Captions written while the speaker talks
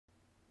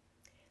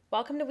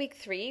Welcome to week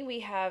 3.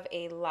 We have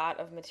a lot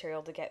of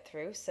material to get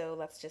through, so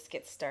let's just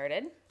get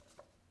started.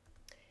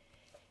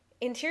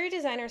 Interior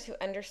designers who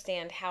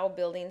understand how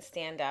buildings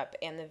stand up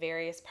and the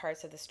various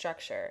parts of the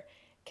structure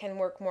can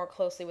work more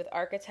closely with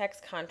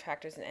architects,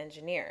 contractors, and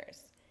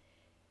engineers.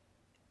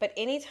 But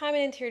anytime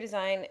interior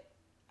design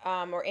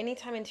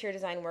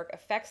work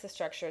affects the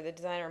structure, the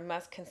designer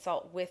must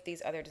consult with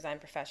these other design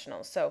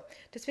professionals. So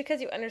just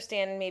because you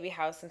understand maybe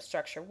how some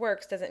structure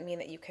works doesn't mean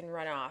that you can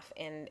run off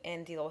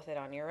and deal with it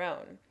on your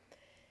own.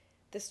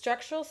 The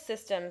structural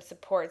system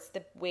supports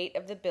the weight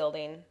of the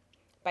building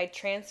by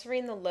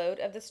transferring the load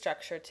of the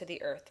structure to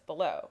the earth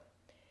below.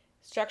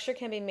 Structure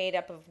can be made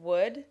up of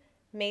wood,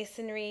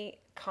 masonry,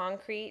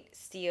 concrete,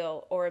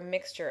 steel, or a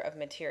mixture of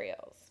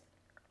materials.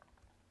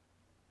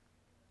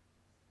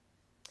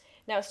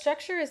 Now,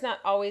 structure is not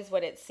always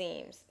what it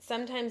seems.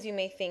 Sometimes you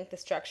may think the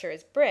structure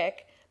is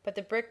brick, but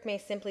the brick may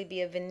simply be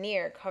a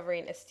veneer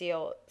covering a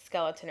steel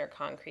skeleton or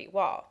concrete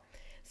wall.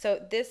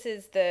 So this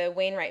is the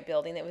Wainwright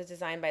building that was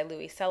designed by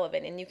Louis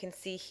Sullivan, and you can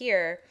see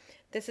here,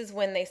 this is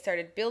when they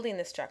started building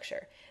the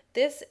structure.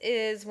 This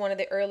is one of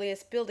the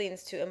earliest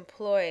buildings to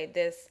employ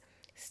this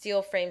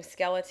steel frame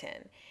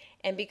skeleton.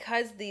 And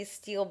because these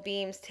steel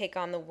beams take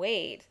on the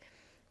weight,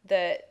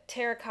 the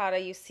terracotta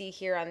you see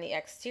here on the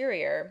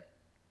exterior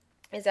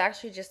is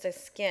actually just a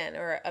skin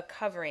or a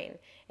covering.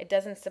 It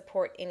doesn't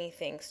support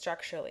anything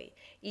structurally.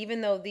 Even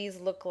though these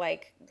look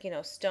like,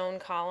 stone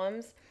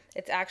columns,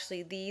 it's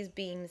actually these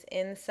beams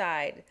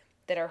inside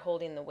that are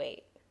holding the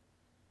weight.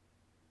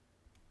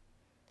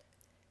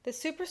 The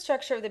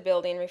superstructure of the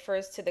building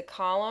refers to the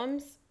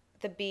columns,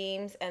 the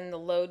beams, and the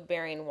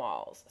load-bearing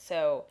walls.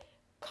 So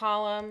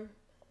column,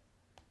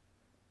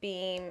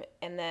 beam,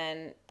 and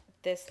then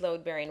this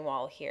load-bearing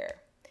wall here.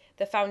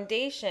 The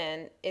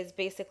foundation is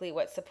basically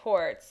what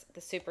supports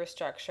the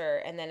superstructure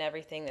and then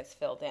everything that's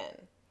filled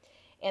in.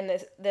 And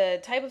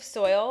the type of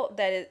soil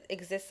that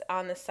exists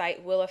on the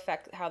site will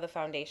affect how the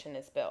foundation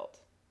is built.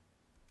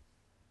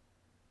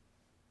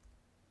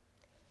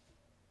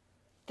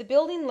 The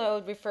building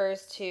load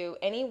refers to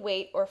any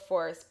weight or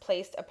force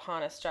placed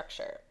upon a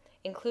structure,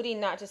 including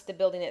not just the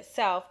building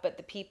itself, but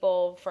the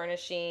people,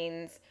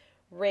 furnishings,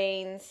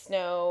 rain,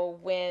 snow,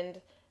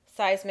 wind,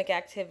 seismic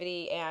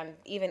activity, and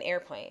even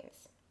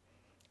airplanes.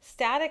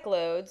 Static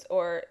loads,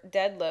 or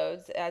dead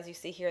loads, as you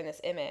see here in this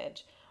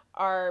image,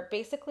 are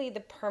basically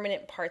the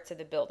permanent parts of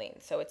the building,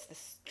 so it's the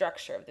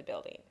structure of the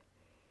building.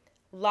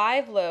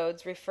 Live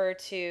loads refer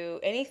to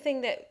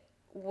anything that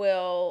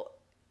will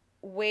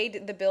weigh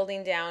the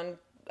building down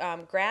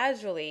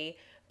gradually,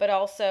 but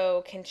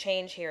also can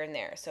change here and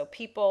there. So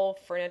people,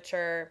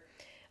 furniture,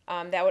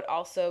 that would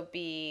also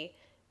be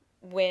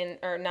rain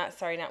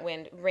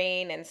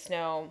and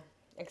snow,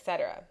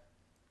 etc.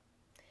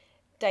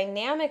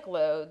 Dynamic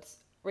loads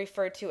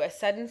refer to a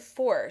sudden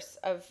force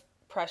of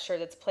pressure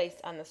that's placed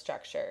on the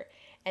structure,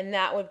 and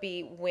that would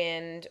be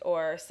wind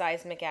or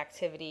seismic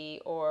activity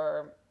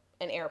or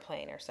an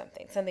airplane or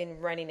something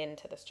running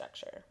into the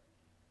structure.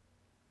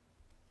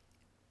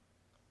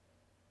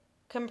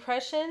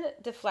 Compression,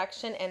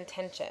 deflection, and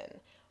tension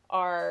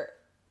are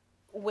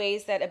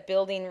ways that a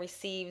building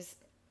receives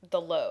the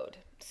load.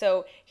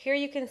 So here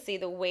you can see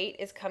the weight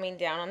is coming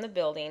down on the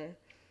building.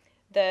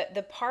 This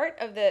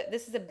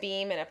is a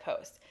beam and a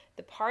post.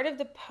 The part of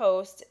the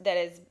post that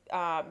is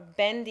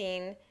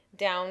bending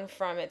down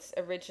from its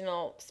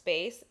original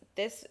space,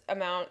 this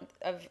amount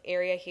of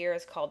area here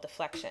is called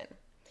deflection.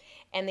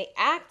 And the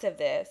act of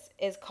this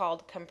is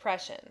called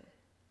compression.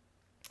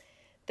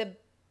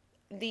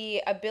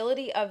 The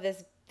ability of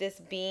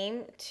this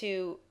beam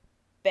to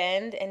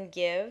bend and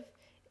give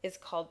is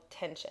called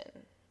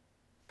tension.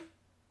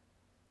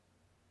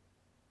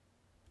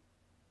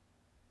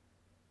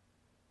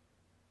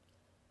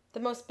 The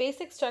most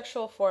basic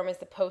structural form is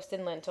the post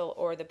and lintel,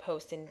 or the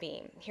post and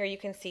beam. Here you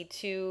can see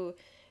two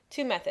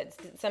methods.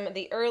 Some of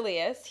the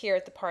earliest here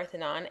at the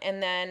Parthenon,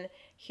 and then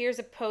here's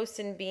a post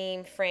and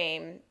beam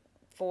frame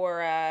for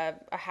a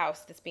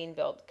house that's being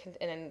built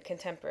in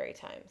contemporary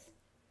times.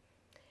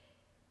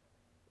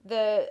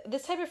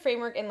 This type of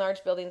framework in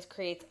large buildings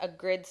creates a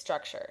grid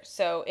structure.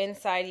 So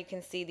inside you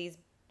can see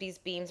these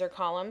beams or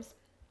columns.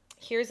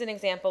 Here's an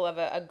example of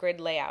a grid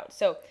layout.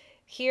 So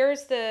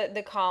here's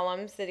the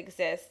columns that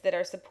exist that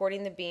are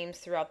supporting the beams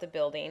throughout the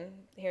building.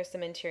 Here's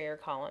some interior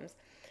columns.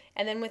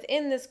 And then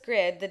within this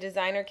grid, the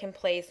designer can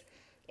place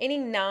any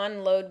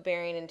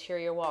non-load-bearing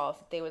interior walls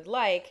that they would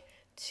like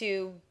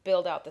to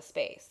build out the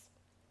space.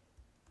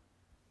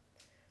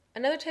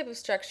 Another type of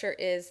structure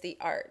is the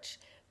arch.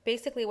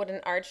 Basically what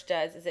an arch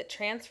does is it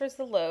transfers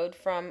the load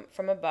from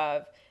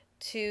above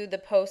to the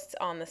posts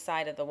on the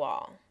side of the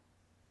wall.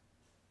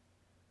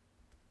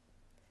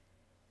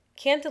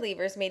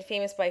 Cantilevers, made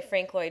famous by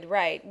Frank Lloyd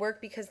Wright, work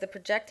because the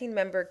projecting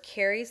member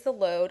carries the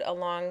load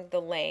along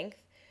the length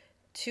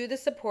to the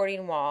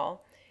supporting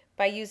wall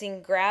by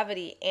using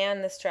gravity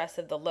and the stress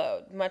of the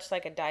load, much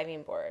like a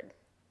diving board.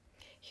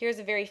 Here's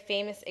a very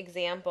famous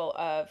example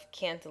of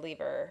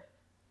cantilever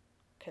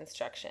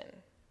construction.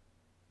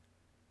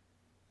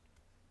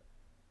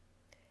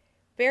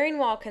 Bearing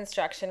wall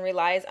construction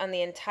relies on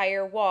the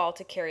entire wall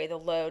to carry the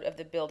load of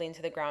the building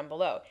to the ground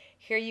below.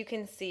 Here you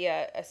can see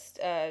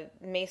a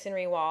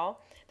masonry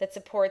wall that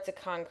supports a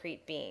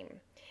concrete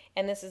beam,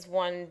 and this is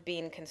one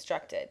being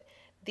constructed.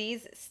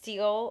 These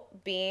steel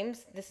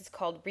beams, this is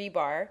called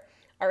rebar,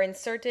 are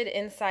inserted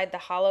inside the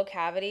hollow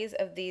cavities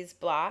of these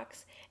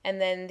blocks,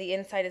 and then the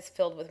inside is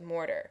filled with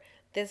mortar.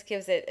 This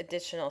gives it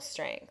additional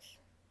strength.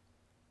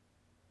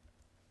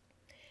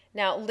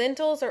 Now,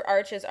 lintels or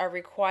arches are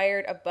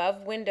required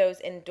above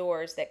windows and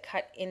doors that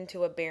cut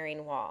into a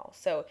bearing wall.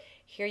 So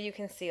here you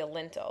can see a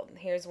lintel.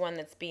 Here's one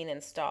that's being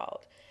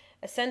installed.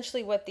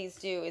 Essentially what these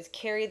do is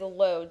carry the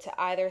load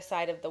to either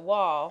side of the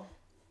wall,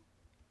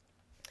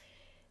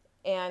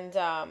 and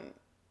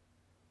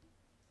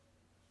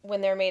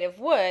when they're made of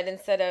wood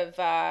instead of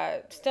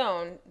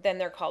stone, then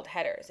they're called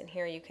headers. And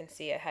here you can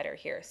see a header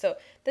here. So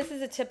this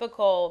is a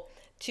typical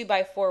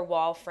 2x4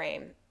 wall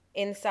frame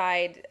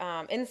inside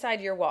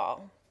your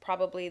wall,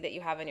 probably that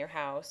you have in your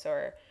house,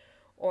 or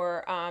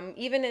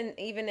even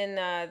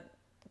in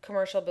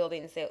commercial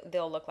buildings,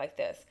 they'll look like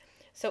this.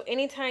 So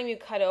anytime you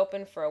cut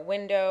open for a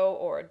window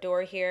or a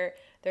door here,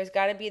 there's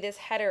got to be this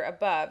header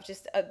above,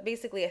 just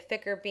basically a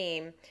thicker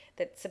beam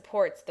that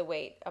supports the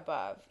weight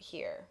above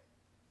here.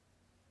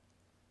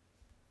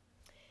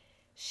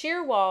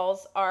 Shear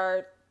walls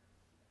are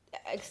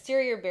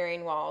exterior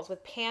bearing walls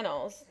with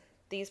panels,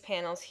 these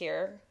panels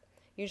here,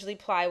 usually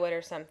plywood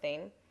or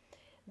something,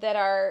 that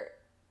are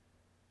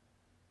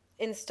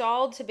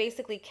installed to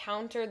basically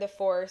counter the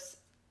force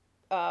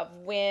of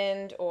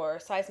wind or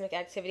seismic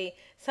activity,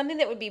 something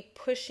that would be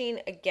pushing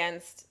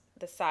against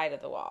the side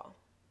of the wall.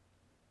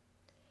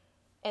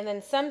 And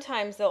then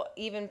sometimes they'll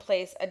even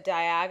place a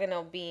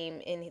diagonal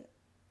beam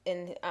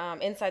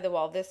inside the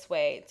wall this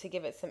way to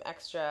give it some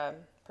extra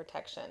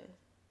protection.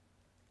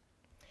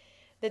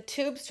 The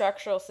tube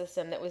structural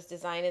system that was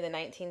designed in the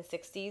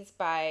 1960s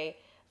by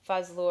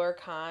Fazlur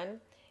Khan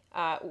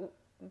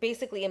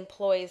basically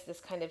employs this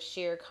kind of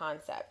shear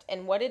concept.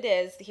 And what it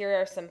is, here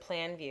are some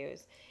plan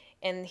views,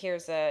 and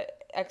here's a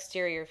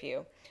exterior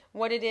view.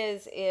 What it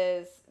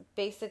is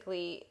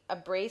basically a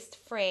braced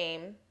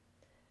frame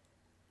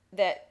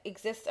that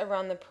exists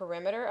around the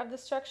perimeter of the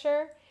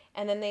structure,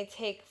 and then they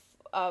take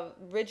a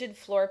rigid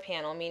floor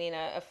panel, meaning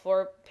a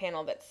floor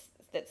panel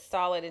that's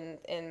solid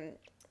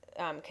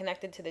and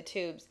connected to the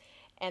tubes,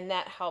 and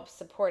that helps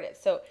support it.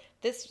 So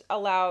this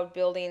allowed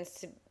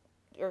buildings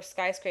or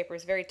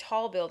skyscrapers, very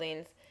tall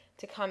buildings,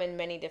 to come in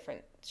many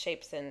different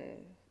shapes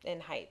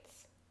and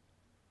heights.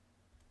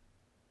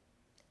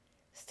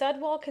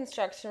 Stud wall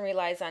construction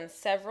relies on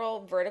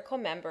several vertical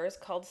members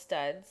called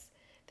studs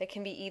that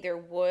can be either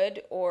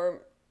wood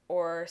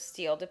or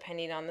steel,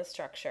 depending on the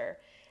structure,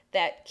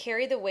 that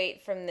carry the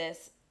weight from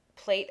this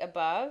plate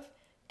above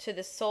to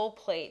the sole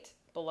plate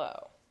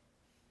below.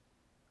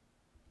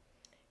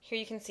 Here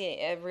you can see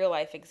a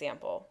real-life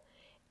example.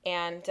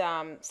 And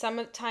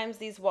sometimes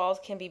these walls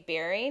can be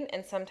bearing,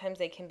 and sometimes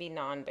they can be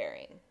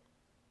non-bearing.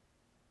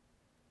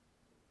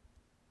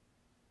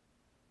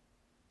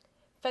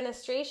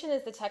 Fenestration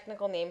is the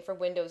technical name for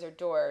windows or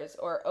doors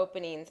or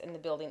openings in the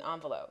building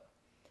envelope.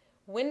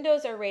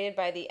 Windows are rated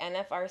by the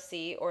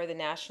NFRC, or the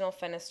National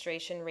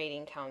Fenestration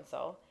Rating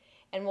Council,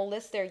 and will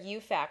list their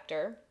U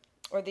factor,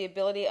 or the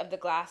ability of the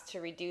glass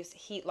to reduce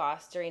heat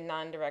loss during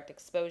non-direct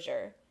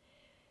exposure,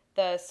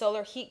 the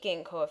solar heat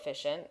gain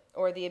coefficient,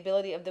 or the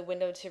ability of the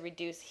window to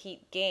reduce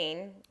heat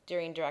gain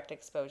during direct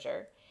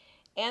exposure,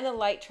 and the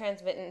light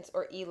transmittance,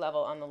 or E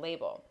level, on the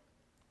label.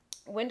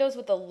 Windows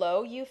with a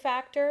low U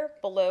factor,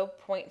 below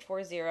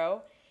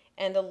 0.40,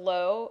 and a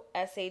low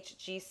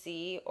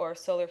SHGC, or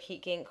solar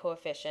heat gain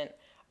coefficient,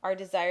 are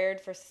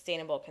desired for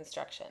sustainable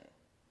construction.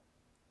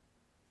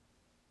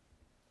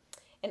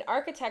 An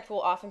architect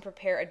will often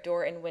prepare a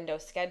door and window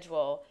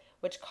schedule,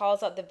 which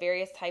calls out the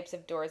various types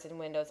of doors and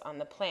windows on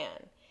the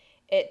plan.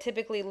 It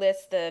typically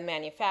lists the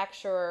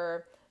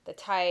manufacturer, the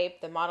type,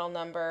 the model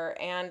number,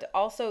 and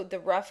also the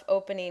rough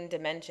opening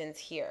dimensions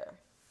here.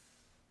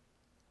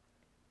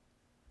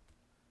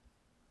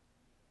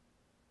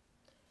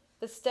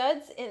 The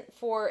studs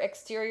for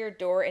exterior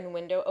door and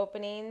window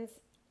openings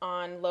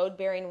on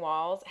load-bearing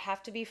walls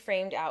have to be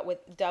framed out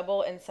with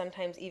double and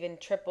sometimes even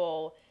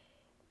triple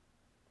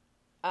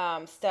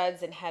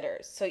studs and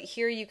headers. So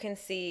here you can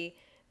see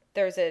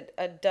there's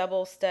a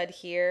double stud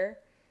here,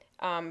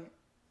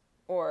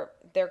 or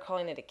they're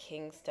calling it a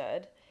king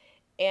stud.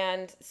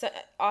 And so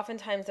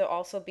oftentimes there'll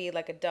also be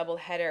like a double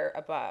header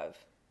above,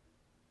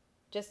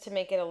 just to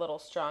make it a little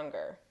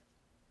stronger.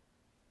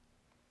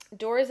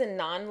 Doors in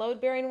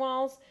non-load-bearing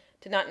walls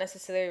do not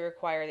necessarily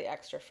require the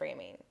extra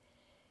framing.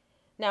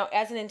 Now,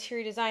 as an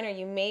interior designer,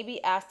 you may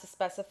be asked to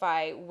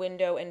specify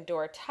window and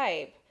door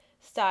type,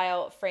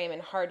 style, frame,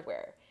 and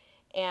hardware.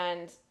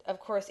 And of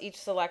course, each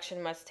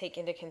selection must take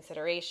into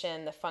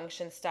consideration the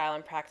function, style,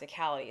 and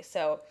practicality.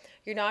 So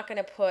you're not going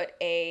to put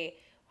a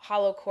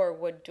hollow core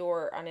wood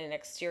door on an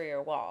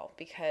exterior wall,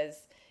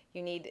 because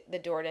you need the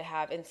door to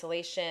have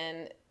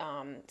insulation,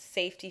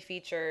 safety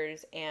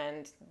features,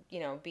 and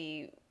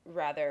be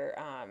rather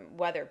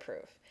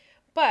weatherproof.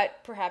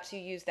 But perhaps you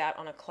use that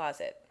on a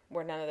closet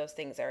where none of those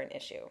things are an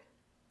issue.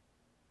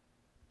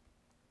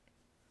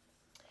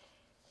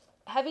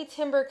 Heavy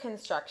timber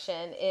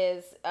construction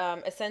is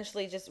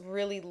essentially just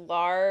really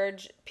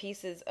large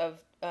pieces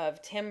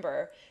of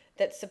timber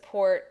that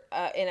support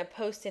in a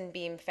post and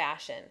beam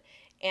fashion.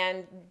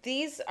 And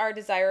these are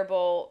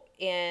desirable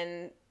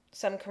in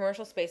some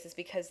commercial spaces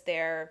because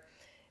they're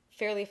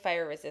fairly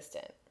fire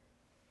resistant.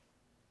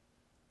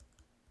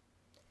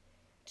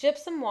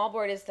 Gypsum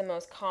wallboard is the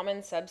most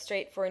common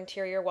substrate for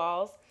interior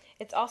walls.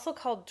 It's also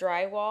called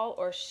drywall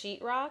or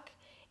sheetrock,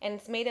 and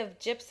it's made of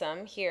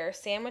gypsum here,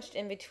 sandwiched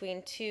in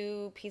between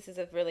two pieces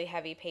of really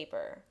heavy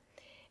paper.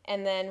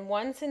 And then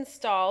once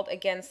installed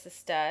against the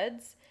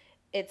studs,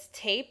 it's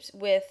taped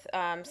with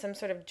some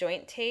sort of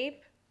joint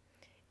tape,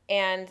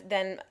 and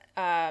then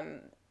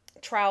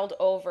troweled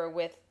over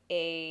with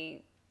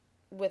a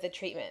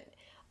treatment.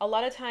 A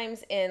lot of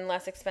times in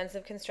less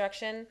expensive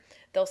construction,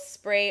 they'll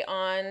spray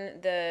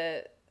on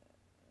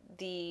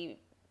the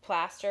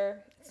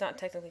plaster. It's not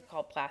technically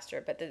called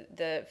plaster, but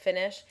the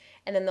finish,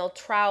 and then they'll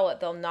trowel it,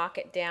 they'll knock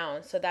it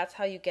down. So that's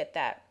how you get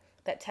that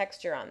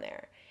texture on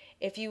there.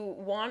 If you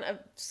want a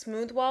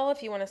smooth wall,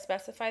 if you want to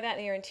specify that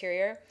in your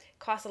interior, it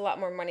costs a lot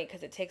more money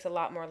because it takes a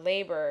lot more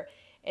labor.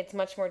 It's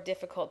much more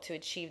difficult to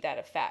achieve that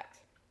effect.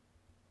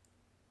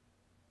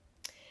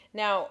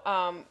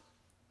 Now,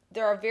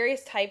 there are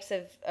various types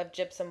of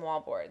gypsum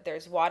wallboard.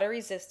 There's water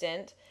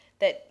resistant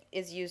that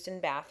is used in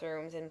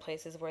bathrooms and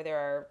places where there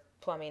are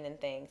plumbing and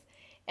things.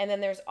 And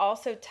then there's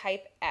also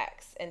type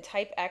X, and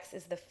type X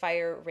is the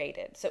fire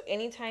rated. So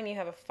anytime you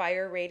have a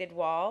fire rated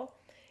wall,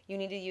 you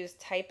need to use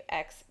type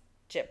X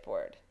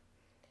gypboard.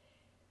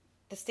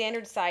 The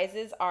standard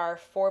sizes are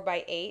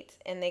 4x8,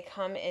 and they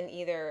come in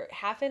either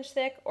 1/2 inch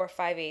thick or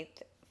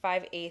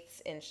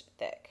 5/8 inch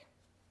thick.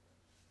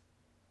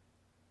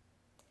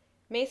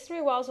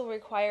 Masonry walls will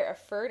require a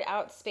furred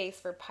out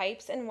space for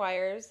pipes and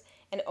wires,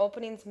 and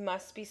openings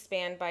must be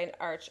spanned by an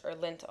arch or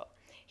lintel.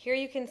 Here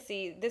you can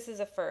see this is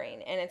a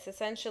furring, and it's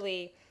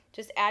essentially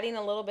just adding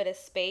a little bit of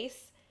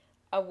space,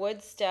 a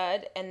wood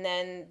stud, and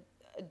then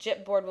a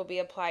gypboard will be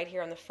applied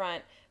here on the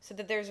front so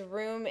that there's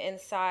room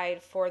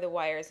inside for the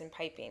wires and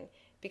piping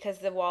because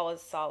the wall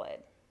is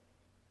solid.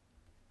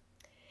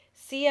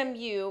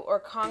 CMU, or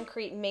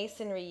concrete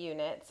masonry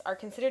units, are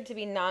considered to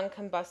be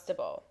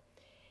non-combustible.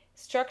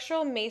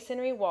 Structural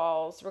masonry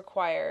walls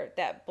require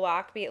that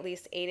block be at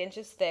least 8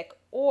 inches thick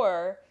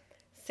or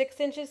 6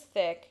 inches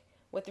thick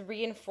with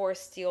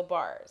reinforced steel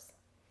bars.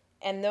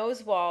 And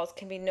those walls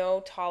can be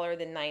no taller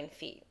than 9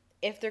 feet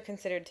if they're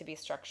considered to be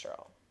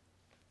structural.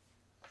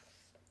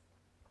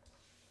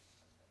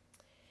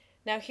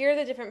 Now here are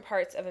the different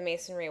parts of a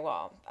masonry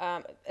wall.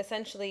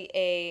 Essentially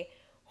a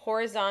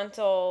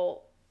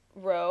horizontal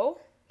row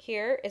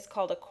here is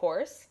called a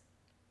course.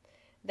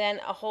 Then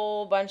a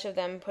whole bunch of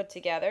them put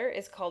together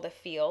is called a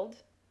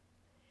field.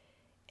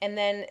 And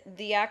then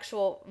the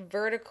actual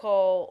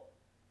vertical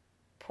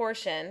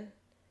portion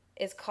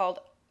is called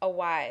a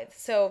withe.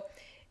 So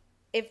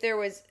if there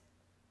was,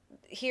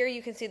 here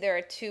you can see there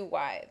are 2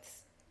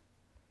 withes.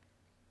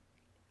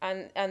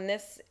 On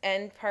this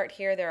end part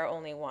here, there are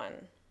only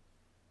 1.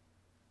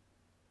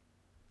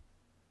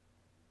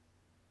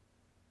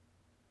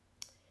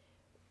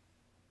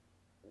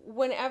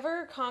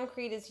 Whenever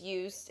concrete is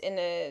used in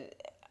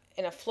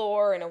a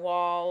floor, in a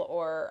wall,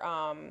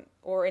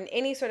 or in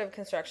any sort of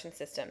construction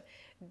system,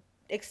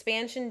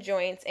 expansion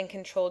joints and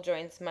control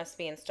joints must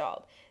be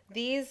installed.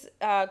 These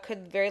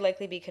could very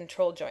likely be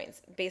control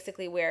joints,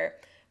 basically where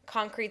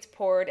concrete's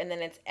poured and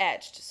then it's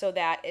etched so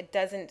that it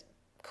doesn't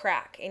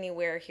crack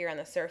anywhere here on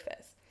the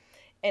surface.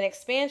 An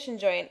expansion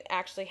joint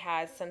actually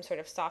has some sort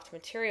of soft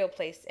material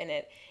placed in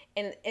it,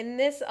 and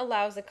this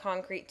allows the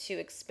concrete to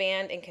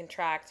expand and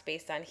contract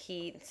based on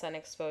heat, sun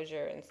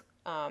exposure,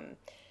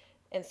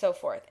 and so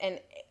forth. And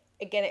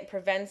again, it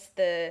prevents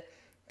the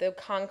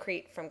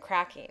concrete from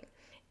cracking.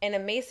 In a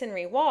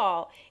masonry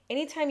wall,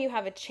 anytime you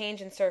have a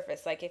change in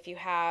surface, like if you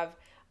have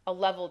a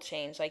level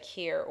change like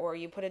here, or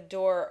you put a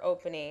door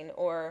opening,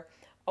 or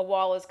a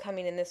wall is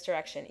coming in this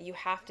direction, you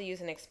have to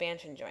use an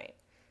expansion joint.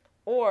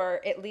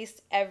 Or at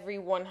least every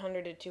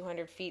 100 to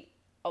 200 feet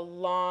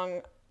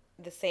along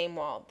the same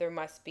wall, there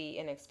must be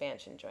an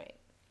expansion joint.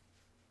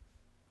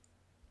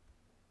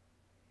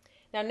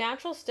 Now,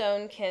 natural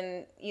stone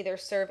can either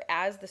serve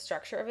as the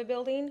structure of a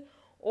building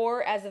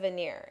or as a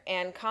veneer.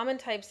 And common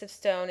types of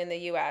stone in the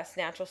U.S.,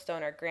 natural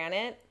stone, are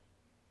granite.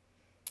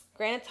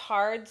 Granite's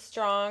hard,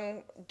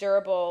 strong,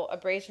 durable,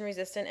 abrasion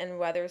resistant, and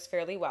weathers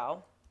fairly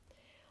well.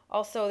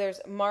 Also,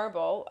 there's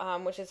marble,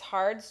 which is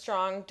hard,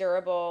 strong,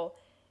 durable,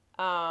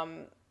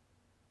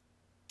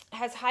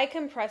 has high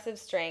compressive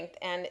strength,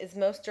 and is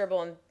most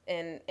durable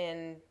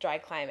in dry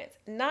climates.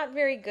 Not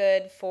very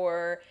good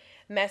for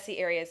messy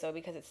areas, though,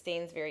 because it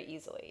stains very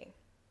easily.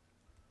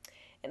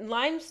 And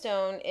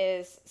limestone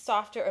is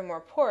softer and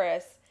more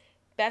porous,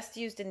 best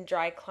used in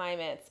dry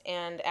climates,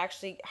 and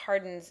actually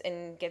hardens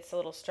and gets a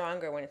little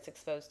stronger when it's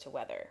exposed to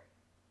weather.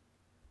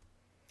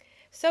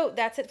 So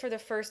that's it for the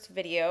first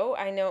video.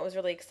 I know it was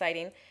really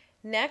exciting.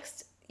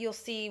 Next, you'll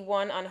see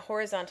one on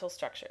horizontal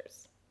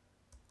structures.